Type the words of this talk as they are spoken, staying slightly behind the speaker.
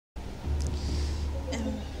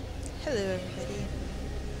Hello everybody,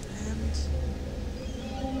 and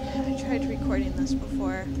I tried recording this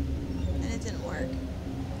before and it didn't work.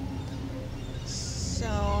 So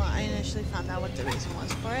I initially found out what the reason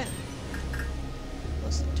was for it.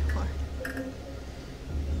 Close the door.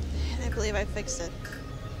 And I believe I fixed it.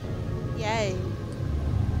 Yay.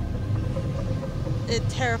 It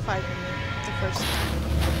terrified me the first time.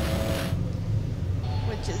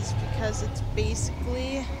 Which is because it's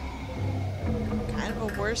basically kind of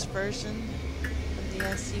a worse version of the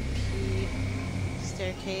SCP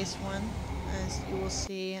staircase one, as you will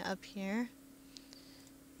see up here.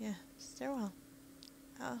 Yeah, stairwell.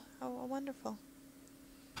 How wonderful.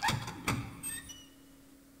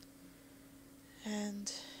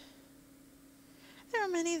 And there are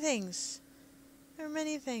many things. There are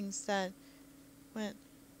many things that went...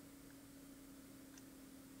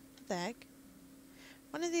 What the heck?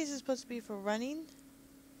 One of these is supposed to be for running,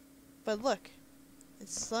 but look,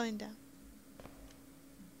 it's slowing down.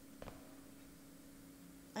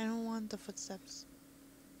 I don't want the footsteps.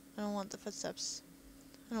 I don't want the footsteps.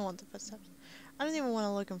 I don't want the footsteps. I don't even want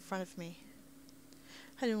to look in front of me.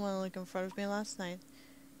 I didn't want to look in front of me last night,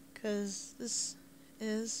 because this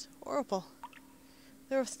is horrible.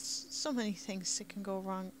 There are so many things that can go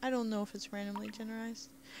wrong. I don't know if it's randomly generalized.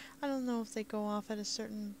 I don't know if they go off at a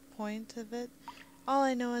certain point of it. All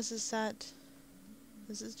I know is that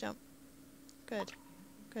this is jump. Good.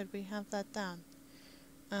 Good, we have that down.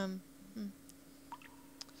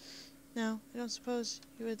 No, I don't suppose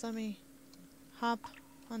you would let me hop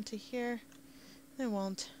onto here. It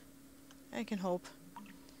won't. I can hope.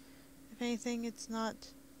 If anything, it's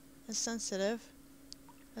not as sensitive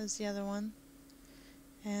as the other one.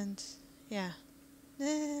 And, yeah.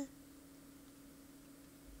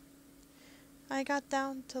 I got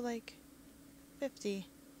down to like 50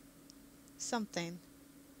 something.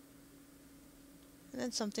 And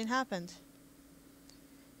then something happened.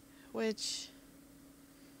 Which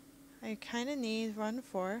I kinda need run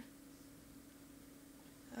for.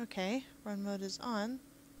 Okay, run mode is on.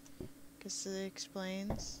 Guess it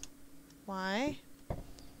explains why.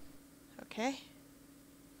 Okay.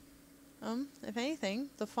 If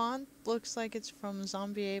anything, the font looks like it's from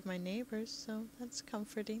Zombie Ate My Neighbors, so that's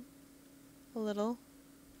comforting. A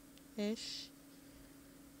little-ish.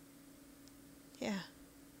 Yeah.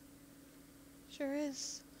 Sure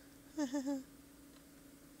is. I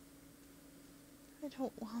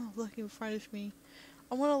don't want to look in front of me.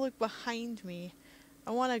 I want to look behind me.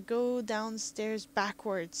 I want to go downstairs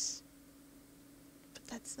backwards. But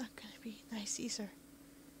that's not going to be nice either.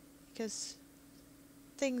 Because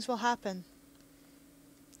things will happen.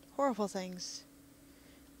 Horrible things.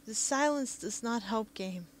 The silence does not help,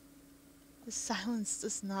 game. The silence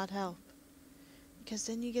does not help. Because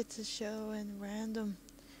then you get to show in random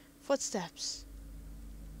footsteps.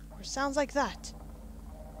 Or sounds like that.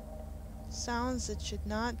 Sounds that should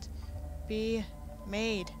not be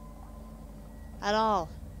made. At all.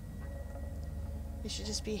 It should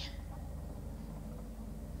just be...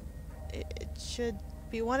 It should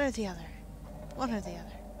be one or the other. One or the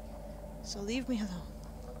other. So leave me alone.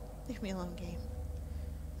 Leave me alone, game.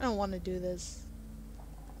 I don't want to do this.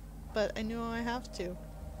 But I knew I have to.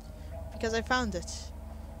 Because I found it.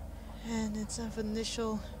 And it's of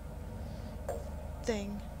initial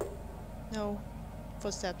thing. No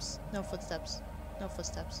footsteps. No footsteps. No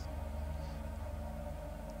footsteps.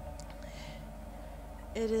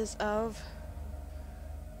 It is of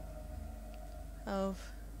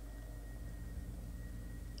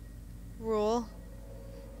rule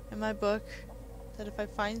in my book that if I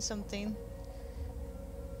find something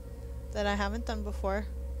that I haven't done before,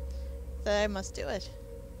 that I must do it.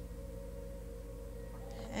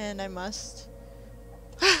 And I must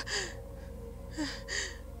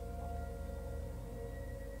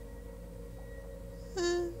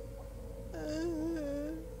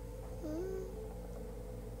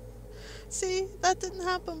see, that didn't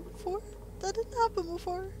happen before. That didn't happen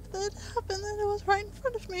before. That happened and it was right in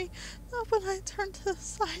front of me. Not when I turned to the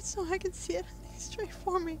side so I could see it straight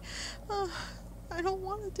for me. I don't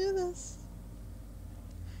want to do this.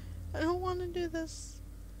 I don't want to do this.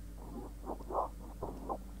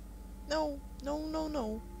 No, no, no,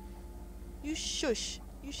 no. You shush.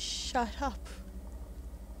 You shut up.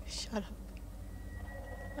 You shut up.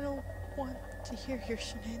 I don't want to hear your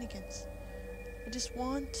shenanigans. I just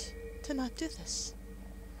want to not do this.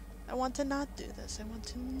 I want to not do this. I want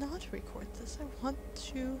to not record this. I want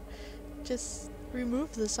to just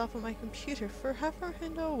remove this off of my computer forever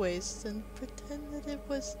and always and pretend that it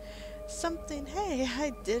was something. Hey,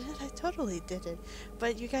 I did it. I totally did it.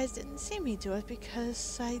 But you guys didn't see me do it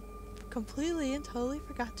because I completely and totally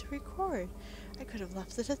forgot to record. I could have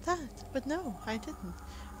left it at that, but no, I didn't.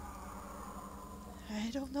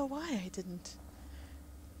 I don't know why I didn't.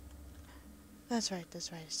 That's right,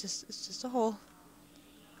 that's right. It's just a hole.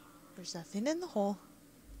 There's nothing in the hole.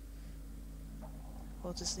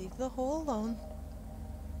 We'll just leave the hole alone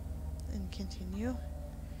and continue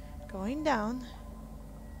going down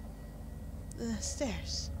the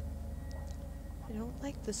stairs. I don't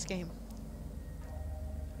like this game.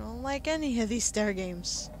 I don't like any of these stair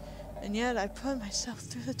games. And yet I put myself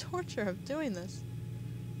through the torture of doing this.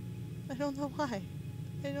 I don't know why.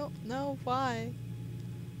 I don't know why.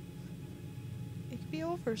 It could be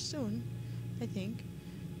over soon, I think.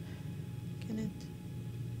 Can it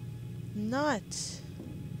not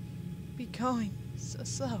be going so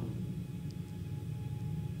slow?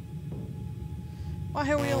 Why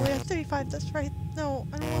are we only at 35? That's right. No,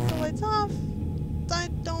 I don't want the lights off. I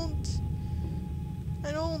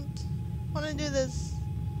don't want to do this.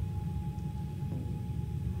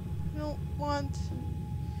 I don't want...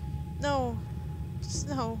 No. Just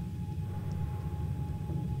no.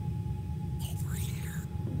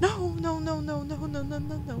 No, no, no, no, no, no, no, no,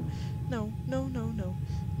 no. No, no, no, no.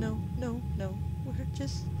 No, no, no.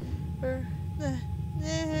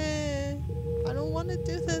 I don't want to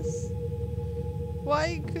do this.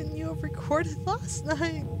 Why couldn't you have recorded last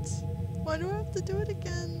night? Why do I have to do it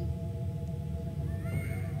again?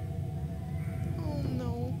 Oh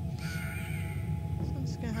no.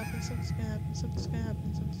 Something's gonna happen, something's gonna happen, something's gonna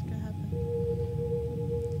happen, something's gonna happen.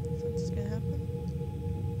 Something's gonna happen.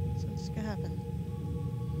 Something's gonna happen.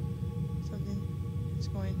 Something is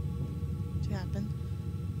going to happen.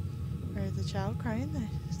 I heard the child crying. I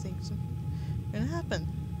think something's gonna happen.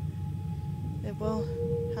 It will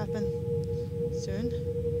happen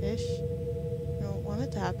soon-ish. I don't want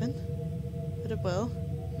it to happen, but it will.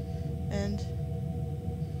 And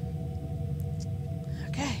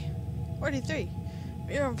okay, 43.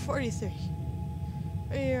 We're on 43.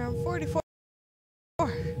 We're on 44.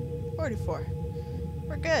 44.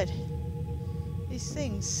 We're good. These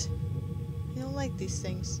things. I don't like these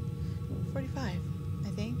things. 45, I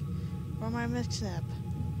think. Or am I mixing up?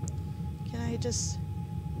 Can I just...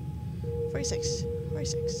 46.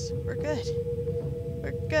 46. We're good.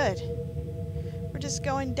 We're good. We're just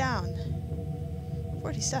going down.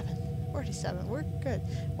 47. 47. We're good.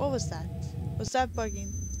 What was that? Was that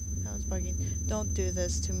bugging? That was bugging. Don't do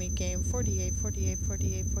this to me, game. 48, 48,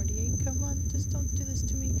 48, 48. Come on, just don't do this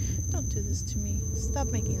to me. Don't do this to me. Stop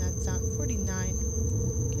making that sound. 49.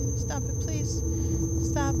 Can you stop it, please?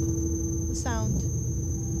 Stop the sound.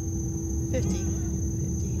 50. 50.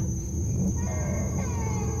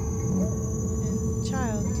 And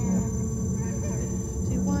child.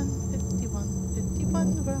 51, 51,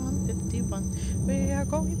 51. We're on 51. We are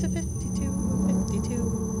going to 52, 52,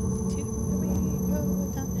 52. We go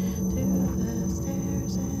down to the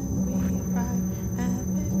stairs and we arrive at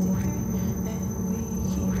 53. And we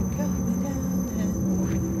keep going down and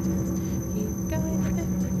we just keep going to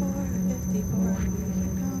 54, 54. We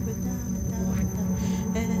keep going down and down and down.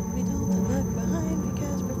 And we don't look behind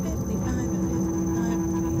because we're 55 and 55.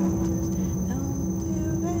 We just don't do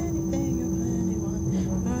anything or anyone.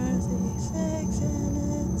 We're 36 and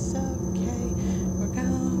it's okay. We're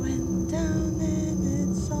going down and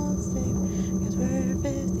it's all safe. Cause we're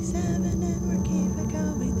 57 and we're keeping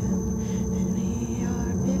going down. And we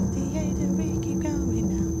are 58 and we keep going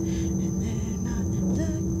down. And they're not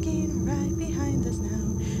looking right behind us now.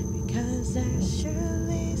 Because there's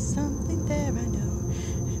surely something there, I know.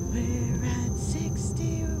 And we're at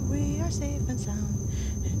 60, we are safe and sound.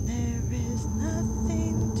 And there is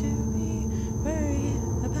nothing to be worried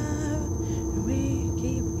about. And we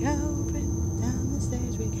keep going down the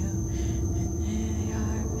stairs we go. And they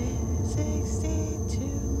are 62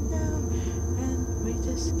 now. And we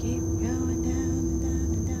just keep going down and down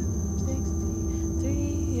and down.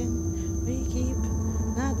 63 and we keep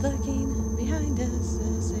not looking behind us.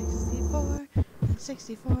 64 and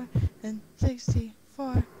 64 and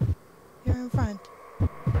 64. You're in front.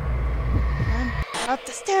 Run up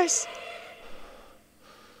the stairs.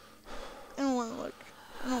 I don't want to look.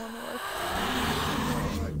 I don't want to look. I don't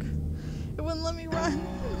want to look. It wouldn't let me run.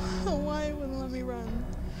 I don't know why it wouldn't let me run.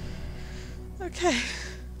 Okay.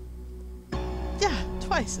 Yeah,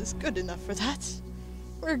 twice is good enough for that.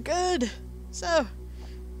 We're good. So,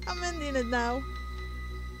 I'm ending it now.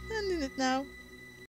 Ending it now.